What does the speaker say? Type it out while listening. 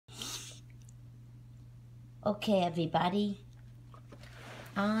Okay, everybody,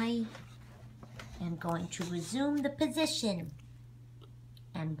 I am going to resume the position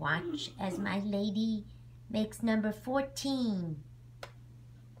and watch as my lady makes number 14.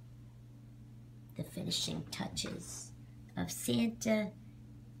 The finishing touches of Santa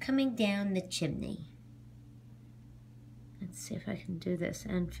coming down the chimney. Let's see if I can do this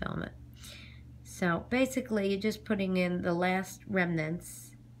and film it. So basically, you're just putting in the last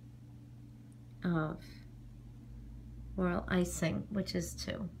remnants of royal icing, which is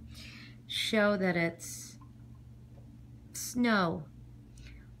to show that it's snow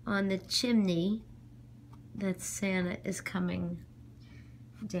on the chimney that Santa is coming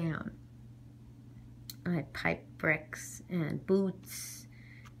down. I had pipe bricks and boots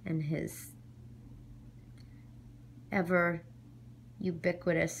and his ever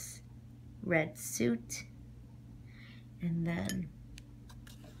ubiquitous red suit, and then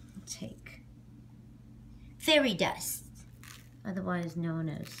take fairy dust, otherwise known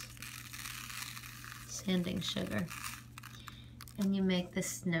as sanding sugar, and you make the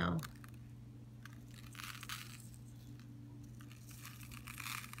snow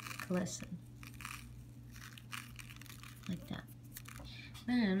glisten like that.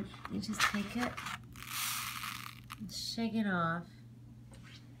 Then you just take it and shake it off,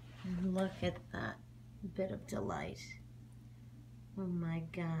 and look at that bit of delight. Oh my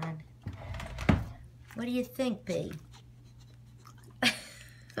God. What do you think, babe?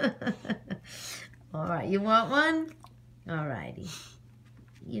 All right, you want one? All righty.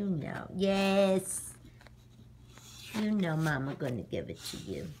 You know, yes. You know Mama gonna give it to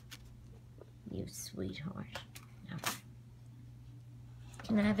you. You sweetheart. All right.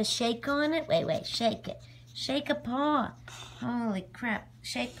 Can I have a shake on it? Wait, shake it. Shake a paw. Holy crap,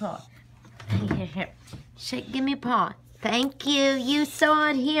 shake paw. Here. Shake, give me a paw. Thank you. You saw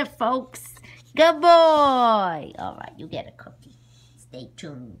it here, folks. Good boy. All right, you get a cookie. Stay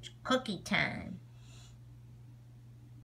tuned. Cookie time.